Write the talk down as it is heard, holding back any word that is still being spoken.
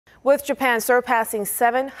With Japan surpassing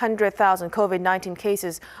 700,000 COVID-19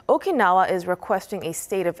 cases, Okinawa is requesting a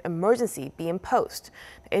state of emergency be imposed.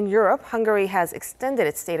 In Europe, Hungary has extended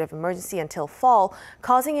its state of emergency until fall,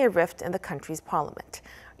 causing a rift in the country's parliament.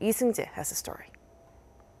 Seung-jae has the story.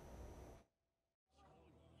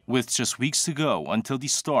 With just weeks to go until the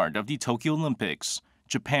start of the Tokyo Olympics,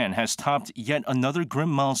 Japan has topped yet another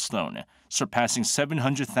grim milestone, surpassing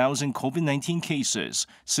 700,000 COVID-19 cases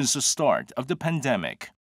since the start of the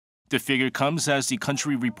pandemic. The figure comes as the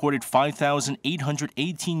country reported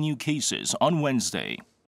 5,818 new cases on Wednesday.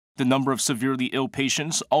 The number of severely ill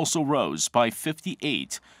patients also rose by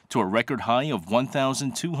 58 to a record high of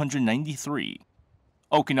 1,293.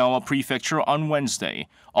 Okinawa Prefecture on Wednesday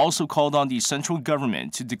also called on the central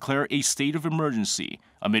government to declare a state of emergency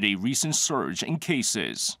amid a recent surge in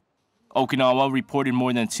cases. Okinawa reported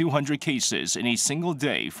more than 200 cases in a single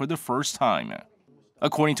day for the first time.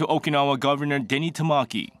 According to Okinawa Governor Denny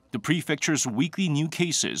Tamaki, the prefecture's weekly new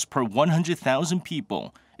cases per 100,000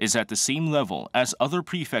 people is at the same level as other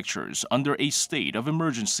prefectures under a state of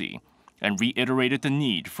emergency, and reiterated the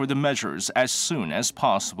need for the measures as soon as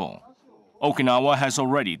possible. Okinawa has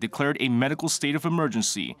already declared a medical state of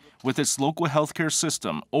emergency with its local healthcare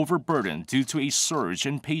system overburdened due to a surge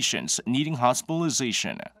in patients needing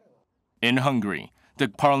hospitalization. In Hungary, the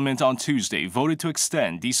parliament on Tuesday voted to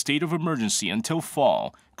extend the state of emergency until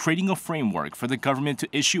fall, creating a framework for the government to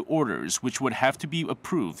issue orders which would have to be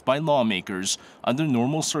approved by lawmakers under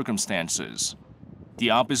normal circumstances. The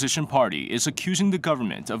opposition party is accusing the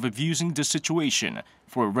government of abusing the situation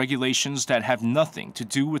for regulations that have nothing to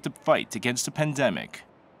do with the fight against the pandemic.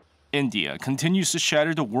 India continues to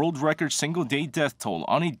shatter the world record single-day death toll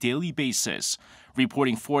on a daily basis,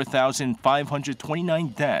 reporting 4,529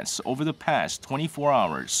 deaths over the past 24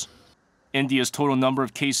 hours. India's total number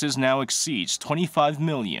of cases now exceeds 25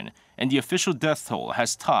 million, and the official death toll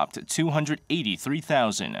has topped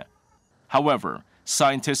 283,000. However,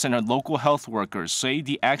 scientists and local health workers say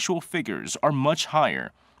the actual figures are much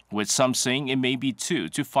higher, with some saying it may be 2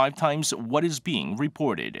 to 5 times what is being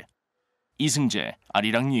reported. Seung-jae,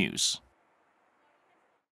 Arirang News.